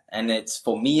by that. And it's,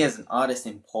 for me as an artist,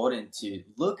 important to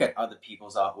look at other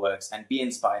people's artworks and be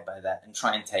inspired by that and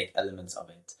try and take elements of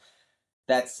it.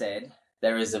 That said,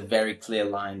 there is a very clear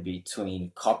line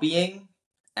between copying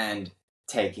and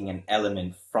taking an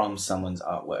element from someone's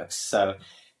artworks. So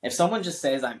if someone just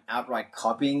says I'm outright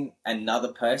copying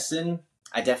another person,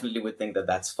 I definitely would think that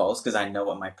that's false, because I know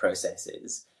what my process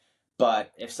is.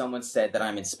 But if someone said that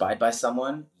I'm inspired by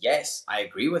someone, yes, I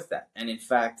agree with that. And in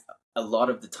fact, a lot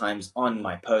of the times on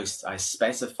my posts, I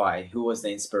specify who was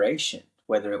the inspiration,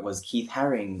 whether it was Keith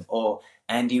Haring or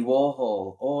Andy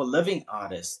Warhol or living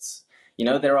artists.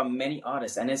 There are many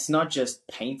artists, and it's not just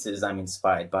painters I'm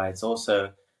inspired by, it's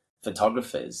also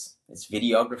photographers, it's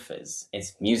videographers,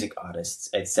 it's music artists,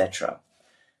 etc.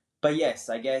 But yes,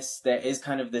 I guess there is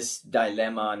kind of this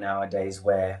dilemma nowadays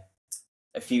where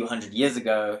a few hundred years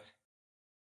ago,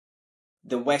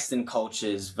 the Western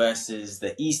cultures versus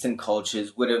the Eastern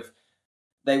cultures would have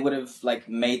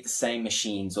made the same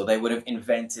machines, or they would have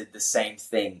invented the same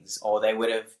things, or they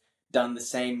would have done the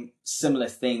same similar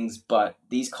things, but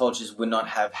these cultures would not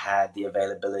have had the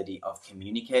availability of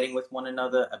communicating with one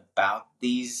another about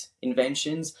these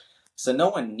inventions. So no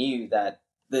one knew that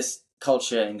this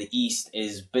culture in the East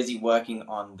is busy working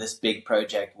on this big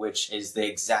project, which is the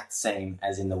exact same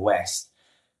as in the West.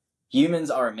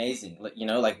 humans are amazing.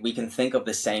 Like we can think of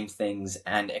the same things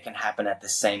and it can happen at the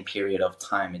same period of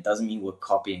time. It doesn't mean we're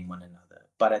copying one another.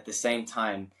 But at the same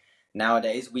time,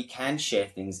 nowadays we can share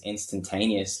things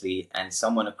instantaneously and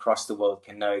someone across the world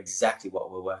can know exactly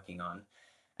what we're working on.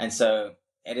 And so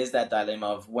it is that dilemma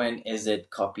of when is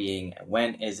it copying and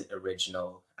when is it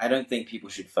original. I don't think people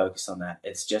should focus on that.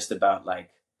 It's just about like,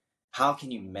 how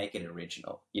can you make it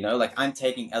original? Like I'm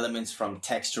taking elements from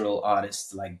textural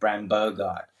artists like Bram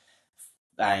Bogart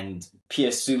and Pierre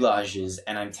Soulages,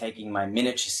 and I'm taking my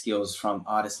miniature skills from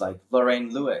artists like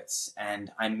Lorraine Lewitz,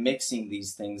 and I'm mixing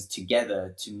these things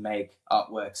together to make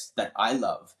artworks that I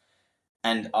love.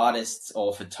 And artists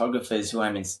or photographers who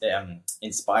I'm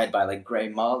inspired by, like Gray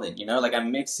Marlin, like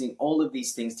I'm mixing all of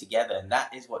these things together, and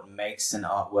that is what makes an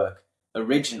artwork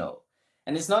original.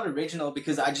 And it's not original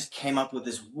because I just came up with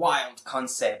this wild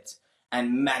concept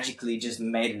and magically just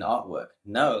made an artwork.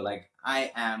 No, like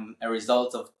I am a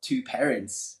result of two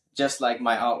parents, just like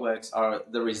my artworks are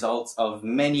the results of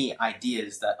many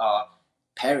ideas that are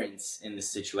parents in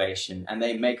this situation, and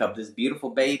they make up this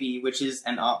beautiful baby, which is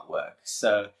an artwork.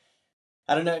 So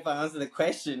I don't know if I answered the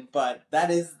question, but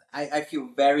I feel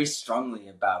very strongly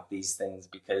about these things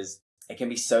because it can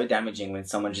be so damaging when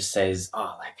someone just says,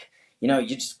 oh, like, you're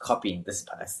just copying this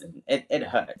person. It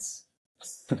hurts.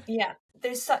 Yeah,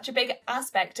 there's such a big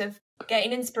aspect of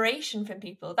getting inspiration from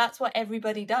people. That's what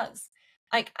everybody does.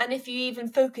 Like, and if you even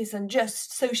focus on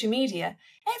just social media,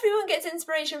 everyone gets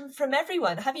inspiration from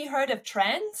everyone. Have you heard of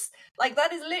trends? Like,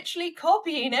 that is literally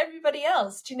copying everybody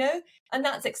else, and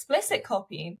that's explicit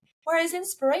copying. Whereas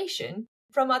inspiration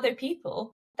from other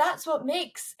people, that's what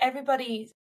makes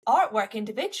everybody's artwork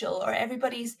individual, or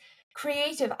everybody's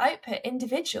creative output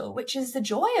individual, which is the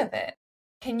joy of it.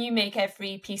 Can you make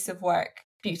every piece of work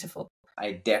beautiful?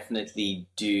 I definitely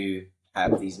do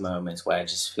have these moments where I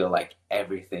just feel like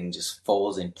everything just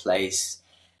falls in place,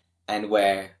 and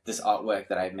where this artwork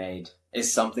that I've made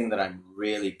is something that I'm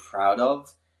really proud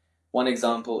of. One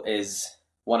example is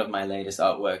one of my latest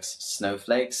artworks,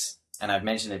 Snowflakes. And I've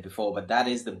mentioned it before, but that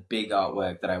is the big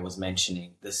artwork that I was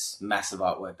mentioning, this massive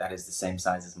artwork that is the same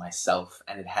size as myself.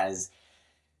 And it has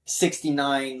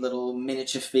 69 little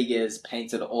miniature figures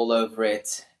painted all over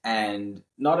it. And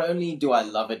not only do I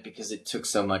love it because it took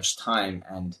so much time,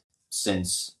 and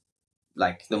since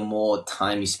like the more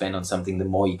time you spend on something, the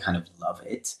more you kind of love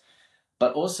it,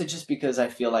 but also just because I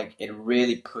feel like it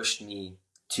really pushed me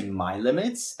to my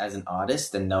limits as an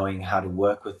artist and knowing how to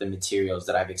work with the materials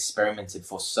that I've experimented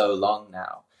for so long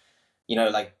now.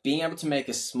 Like being able to make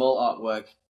a small artwork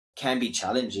can be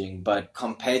challenging, but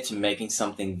compared to making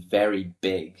something very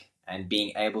big and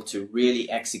being able to really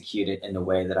execute it in a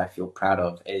way that I feel proud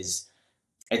of it's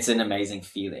an amazing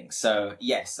feeling. So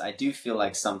yes, I do feel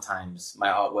like sometimes my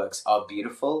artworks are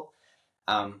beautiful.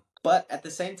 But at the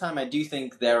same time, I do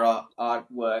think there are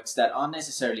artworks that aren't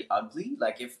necessarily ugly.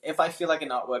 Like if I feel like an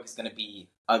artwork is going to be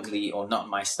ugly or not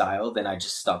my style, then I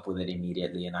just stop with it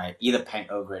immediately and I either paint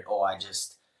over it or I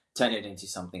just turn it into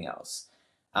something else.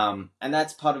 And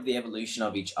that's part of the evolution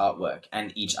of each artwork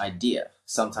and each idea.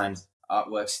 Sometimes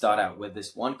artworks start out with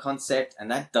this one concept and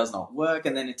that does not work,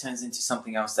 and then it turns into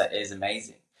something else that is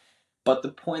amazing. But the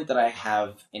point that I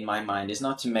have in my mind is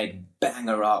not to make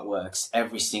banger artworks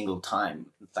every single time.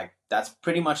 Like, that's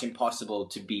pretty much impossible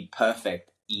to be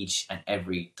perfect each and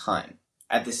every time.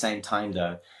 At the same time,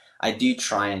 though, I do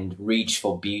try and reach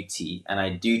for beauty, and I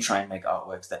do try and make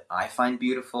artworks that I find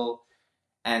beautiful.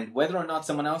 And whether or not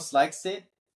someone else likes it,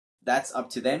 that's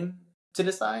up to them to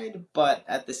decide. But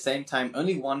at the same time,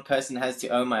 only one person has to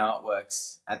own my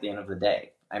artworks at the end of the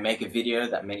day. I make a video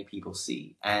that many people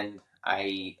see, and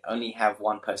I only have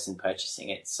one person purchasing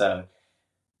it, so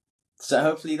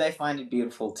hopefully they find it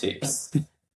beautiful too.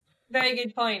 Very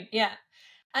good point. Yeah.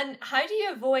 And how do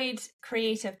you avoid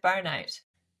creative burnout?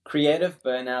 Creative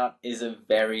burnout is a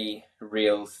very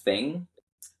real thing.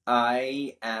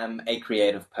 I am a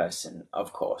creative person,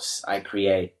 of course. I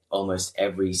create almost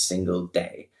every single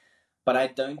day. But I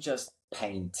don't just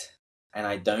paint and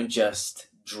I don't just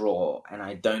draw and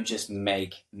I don't just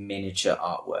make miniature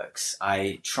artworks.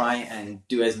 I try and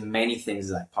do as many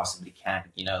things as I possibly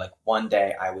can. Like one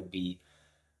day I would be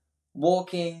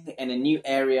walking in a new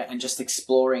area and just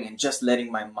exploring and just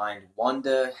letting my mind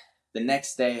wander. The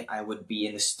next day I would be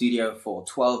in the studio for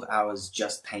 12 hours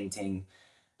just painting.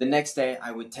 The next day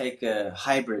I would take a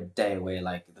hybrid day where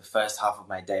like the first half of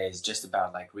my day is just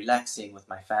about like relaxing with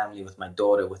my family, with my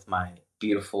daughter, with my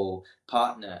beautiful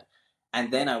partner. And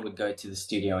then I would go to the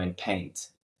studio and paint.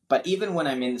 But even when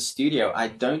I'm in the studio, I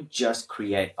don't just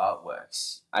create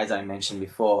artworks. As I mentioned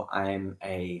before, I'm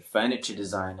a furniture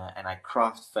designer and I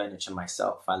craft furniture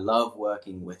myself. I love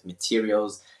working with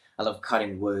materials. I love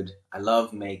cutting wood. I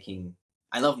love making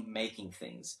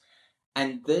things.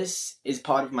 And this is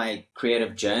part of my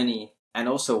creative journey and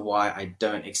also why I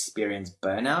don't experience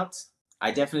burnout. I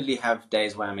definitely have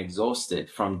days where I'm exhausted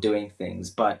from doing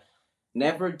things, but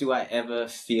never do I ever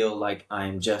feel like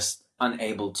I'm just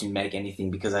unable to make anything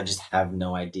because I just have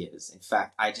no ideas. In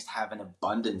fact, I just have an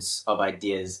abundance of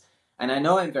ideas. And I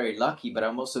know I'm very lucky, but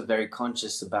I'm also very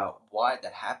conscious about why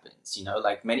that happens.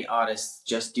 Like many artists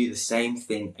just do the same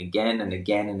thing again and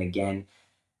again and again.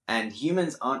 And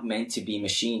humans aren't meant to be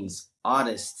machines.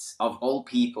 Artists of all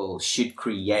people should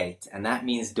create. And that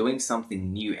means doing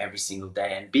something new every single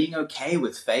day and being okay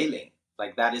with failing.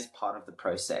 Like that is part of the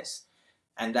process.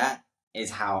 And that is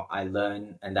how I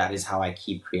learn and that is how I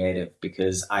keep creative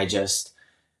because I just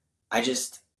I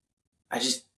just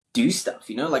do stuff,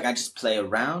 like I just play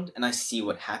around and I see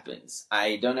what happens.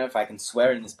 I don't know if I can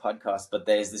swear in this podcast, but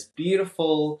there's this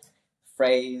beautiful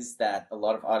phrase that a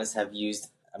lot of artists have used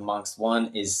amongst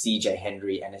one is CJ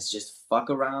Henry and it's just fuck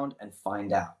around and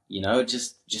find out,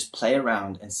 just play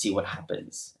around and see what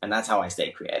happens. And that's how I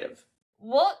stay creative.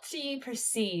 What do you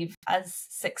perceive as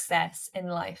success in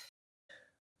life?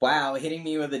 Wow, hitting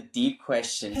me with a deep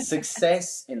question.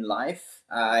 Success in life,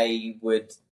 I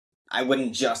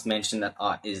wouldn't just mention that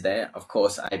art is there. Of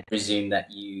course, I presume that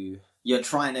you're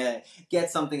trying to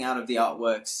get something out of the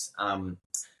artworks.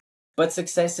 But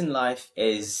success in life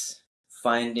is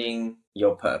finding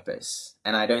your purpose.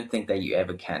 And I don't think that you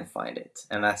ever can find it.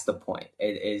 And that's the point.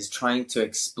 It is trying to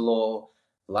explore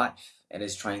life. It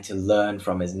is trying to learn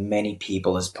from as many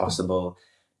people as possible,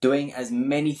 doing as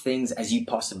many things as you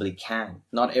possibly can.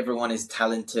 Not everyone is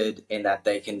talented in that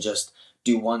they can just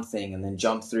do one thing and then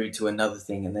jump through to another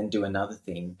thing and then do another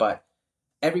thing. But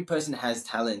every person has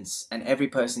talents and every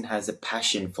person has a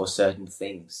passion for certain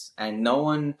things. And no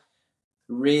one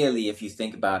really, if you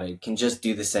think about it, can just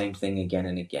do the same thing again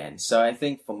and again. So I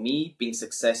think for me, being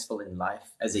successful in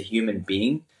life as a human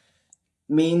being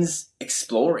means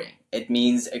exploring. It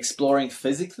means exploring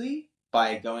physically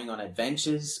by going on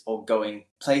adventures or going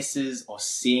places or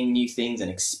seeing new things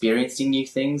and experiencing new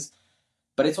things.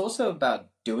 But it's also about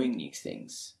doing new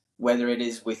things, whether it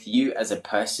is with you as a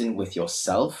person, with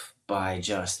yourself, by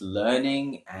just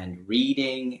learning and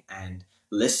reading and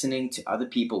listening to other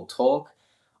people talk,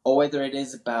 or whether it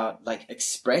is about like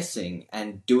expressing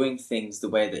and doing things the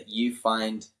way that you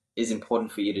find is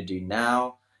important for you to do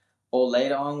now, or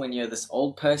later on when you're this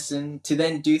old person to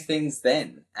then do things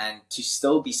then and to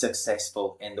still be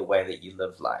successful in the way that you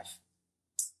live life.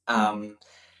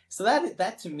 So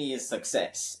that to me is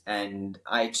success, and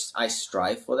I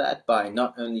strive for that by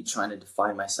not only trying to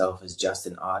define myself as just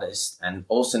an artist, and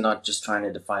also not just trying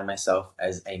to define myself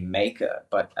as a maker,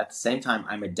 but at the same time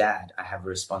I'm a dad. I have a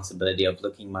responsibility of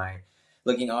looking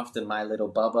after my little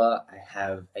Bubba. I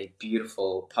have a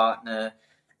beautiful partner,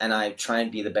 and I try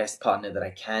and be the best partner that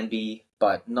I can be.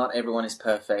 But not everyone is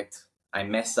perfect. I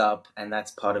mess up, and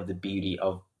that's part of the beauty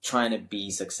of trying to be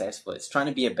successful. It's trying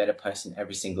to be a better person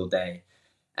every single day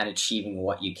and achieving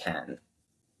what you can.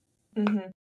 Mm-hmm.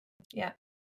 Yeah,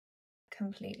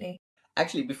 completely.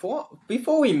 Actually, before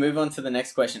we move on to the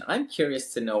next question, I'm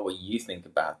curious to know what you think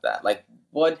about that. Like,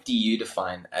 what do you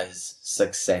define as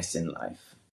success in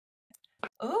life?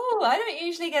 Oh, I don't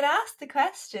usually get asked the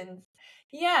questions.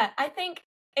 Yeah, I think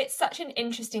it's such an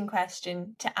interesting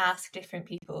question to ask different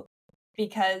people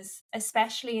because,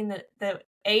 especially in the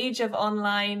age of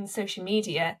online social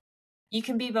media, you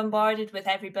can be bombarded with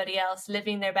everybody else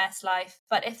living their best life.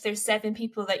 But if there's 7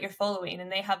 people that you're following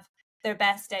and they have their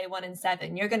best day 1 in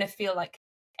 7, you're going to feel like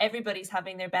everybody's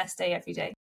having their best day every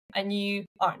day and you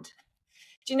aren't.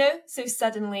 Do you know? So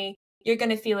suddenly you're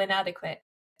going to feel inadequate.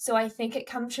 So I think it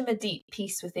comes from a deep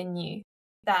peace within you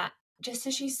that, just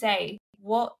as you say,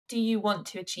 what do you want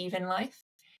to achieve in life?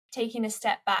 Taking a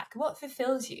step back, what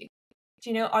fulfills you? Do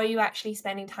you know, are you actually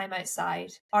spending time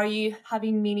outside? Are you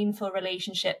having meaningful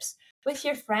relationships with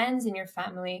your friends and your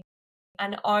family?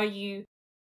 And are you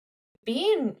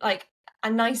being like a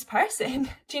nice person?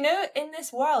 Do you know, in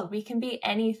this world, we can be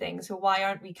anything. So why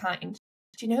aren't we kind?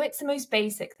 Do you know, it's the most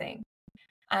basic thing.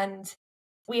 And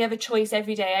we have a choice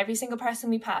every day, every single person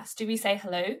we pass. Do we say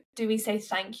hello? Do we say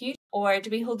thank you? Or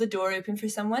do we hold the door open for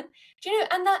someone? Do you know,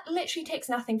 and that literally takes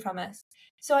nothing from us.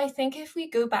 So I think if we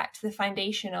go back to the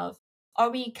foundation of, are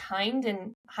we kind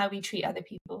in how we treat other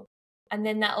people? And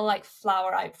then that'll like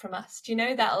flower out from us, do you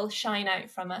know, that'll shine out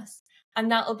from us.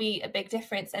 And that'll be a big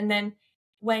difference. And then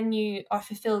when you are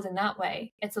fulfilled in that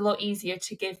way, it's a lot easier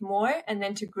to give more and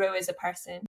then to grow as a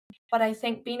person. But I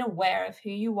think being aware of who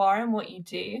you are and what you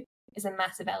do is a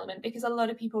massive element, because a lot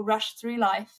of people rush through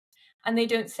life and they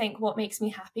don't think, what makes me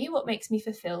happy? What makes me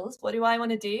fulfilled? What do I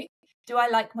want to do? Do I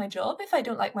like my job? If I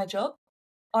don't like my job,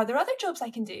 are there other jobs I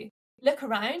can do? Look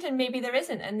around and maybe there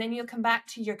isn't. And then you'll come back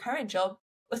to your current job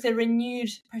with a renewed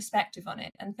perspective on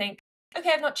it and think,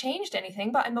 okay, I've not changed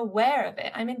anything, but I'm aware of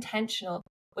it. I'm intentional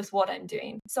with what I'm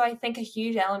doing. So I think a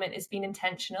huge element is being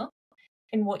intentional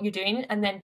in what you're doing and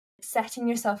then setting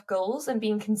yourself goals and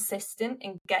being consistent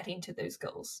in getting to those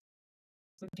goals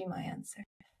would be my answer.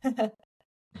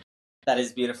 That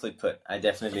is beautifully put. I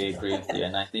definitely agree with you.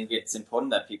 And I think it's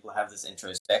important that people have this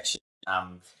introspection.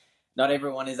 Not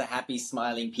everyone is a happy,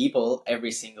 smiling people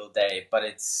every single day, but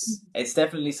it's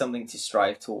definitely something to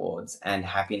strive towards. And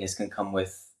happiness can come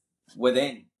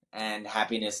within. And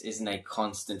happiness isn't a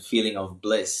constant feeling of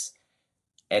bliss.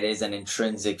 It is an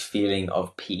intrinsic feeling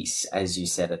of peace, as you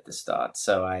said at the start.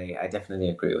 So I definitely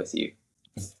agree with you.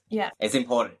 Yeah. It's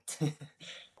important.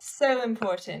 So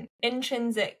important.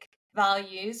 Intrinsic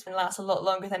values last a lot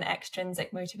longer than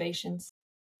extrinsic motivations.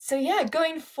 So yeah,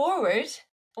 going forward,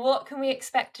 what can we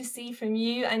expect to see from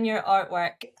you and your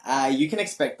artwork? You can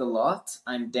expect a lot.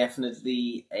 I'm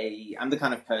definitely I'm the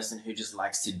kind of person who just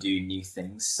likes to do new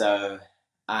things. So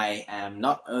I am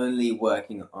not only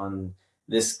working on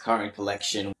this current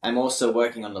collection, I'm also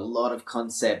working on a lot of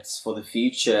concepts for the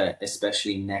future,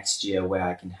 especially next year, where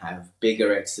I can have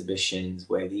bigger exhibitions,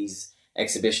 where these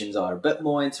exhibitions are a bit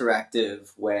more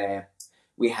interactive, where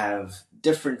we have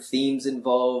different themes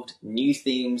involved, new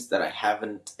themes that I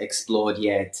haven't explored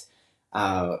yet,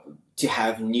 to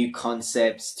have new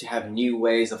concepts, to have new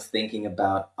ways of thinking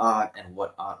about art and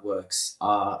what artworks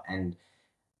are,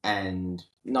 and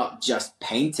not just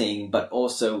painting, but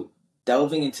also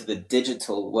delving into the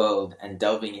digital world and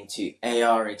delving into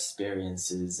AR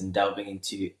experiences and delving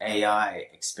into AI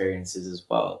experiences as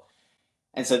well.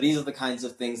 And so these are the kinds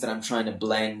of things that I'm trying to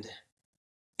blend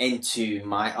into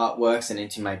my artworks and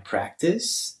into my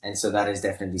practice. And so that is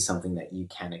definitely something that you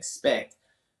can expect.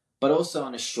 But also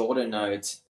on a shorter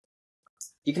note,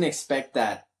 you can expect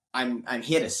that I'm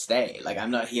here to stay. Like,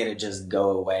 I'm not here to just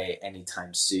go away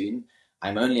anytime soon.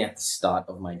 I'm only at the start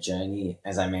of my journey.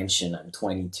 As I mentioned, I'm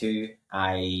 22.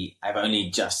 I've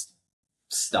only just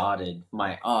started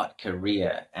my art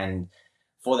career, and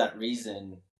for that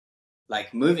reason,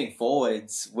 like, moving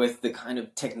forwards with the kind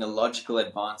of technological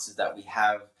advances that we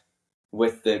have,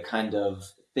 with the kind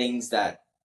of things that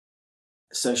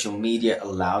social media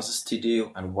allows us to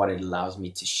do and what it allows me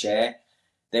to share,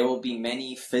 there will be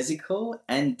many physical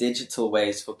and digital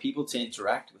ways for people to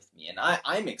interact with me. And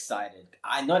I'm excited.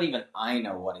 Not even I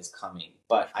know what is coming,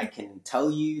 but I can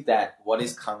tell you that what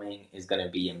is coming is going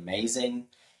to be amazing.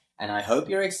 And I hope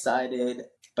you're excited.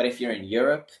 But if you're in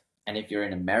Europe and if you're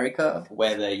in America,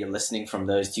 whether you're listening from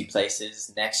those two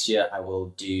places, next year I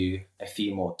will do a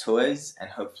few more tours. And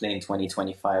hopefully in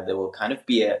 2025, there will kind of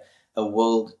be a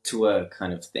world tour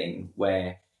kind of thing,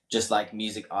 where just like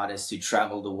music artists who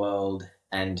travel the world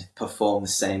and perform the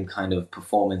same kind of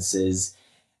performances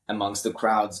amongst the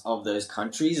crowds of those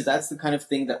countries, that's the kind of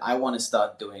thing that I want to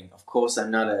start doing. Of course,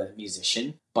 I'm not a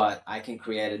musician, but I can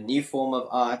create a new form of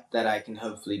art that I can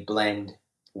hopefully blend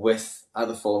with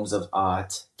other forms of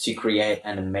art to create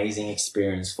an amazing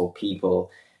experience for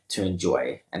people to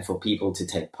enjoy and for people to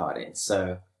take part in.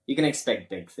 So you can expect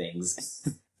big things.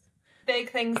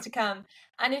 Big things to come.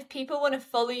 And if people want to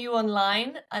follow you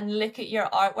online and look at your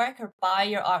artwork or buy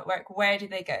your artwork, where do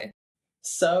they go?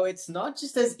 So it's not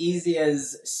just as easy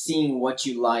as seeing what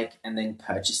you like and then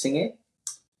purchasing it.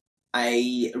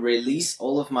 I release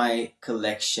all of my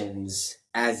collections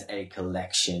as a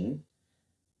collection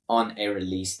on a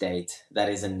release date that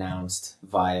is announced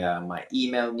via my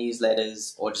email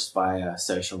newsletters or just via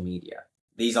social media.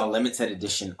 These are limited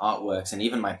edition artworks, and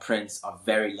even my prints are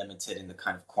very limited in the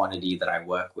kind of quantity that I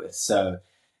work with. So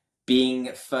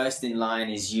being first in line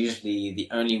is usually the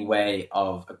only way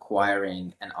of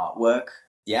acquiring an artwork.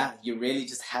 Yeah, you really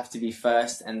just have to be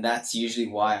first, and that's usually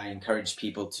why I encourage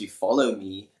people to follow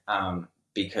me,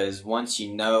 because once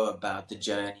you know about the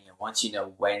journey and once you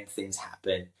know when things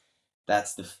happen,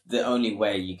 that's the only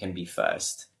way you can be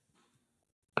first.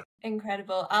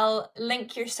 Incredible. I'll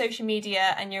link your social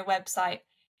media and your website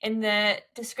in the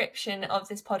description of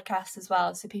this podcast as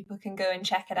well, so people can go and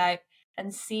check it out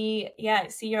and see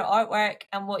your artwork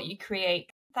and what you create.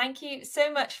 Thank you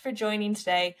so much for joining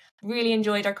today. Really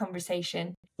enjoyed our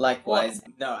conversation. Likewise.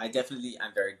 No, I'm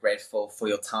very grateful for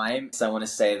your time. So I want to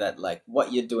say that, like,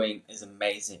 what you're doing is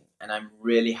amazing. And I'm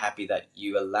really happy that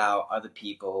you allow other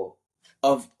people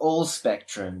of all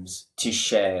spectrums to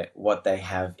share what they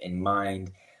have in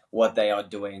mind, what they are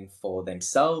doing for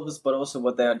themselves, but also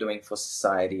what they are doing for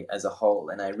society as a whole.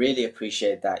 And I really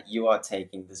appreciate that you are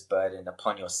taking this burden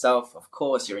upon yourself. Of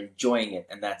course, you're enjoying it,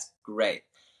 and that's great.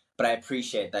 But I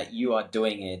appreciate that you are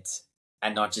doing it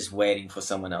and not just waiting for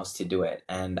someone else to do it.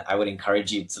 And I would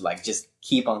encourage you to just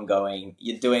keep on going.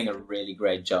 You're doing a really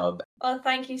great job. Well,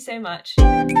 thank you so much.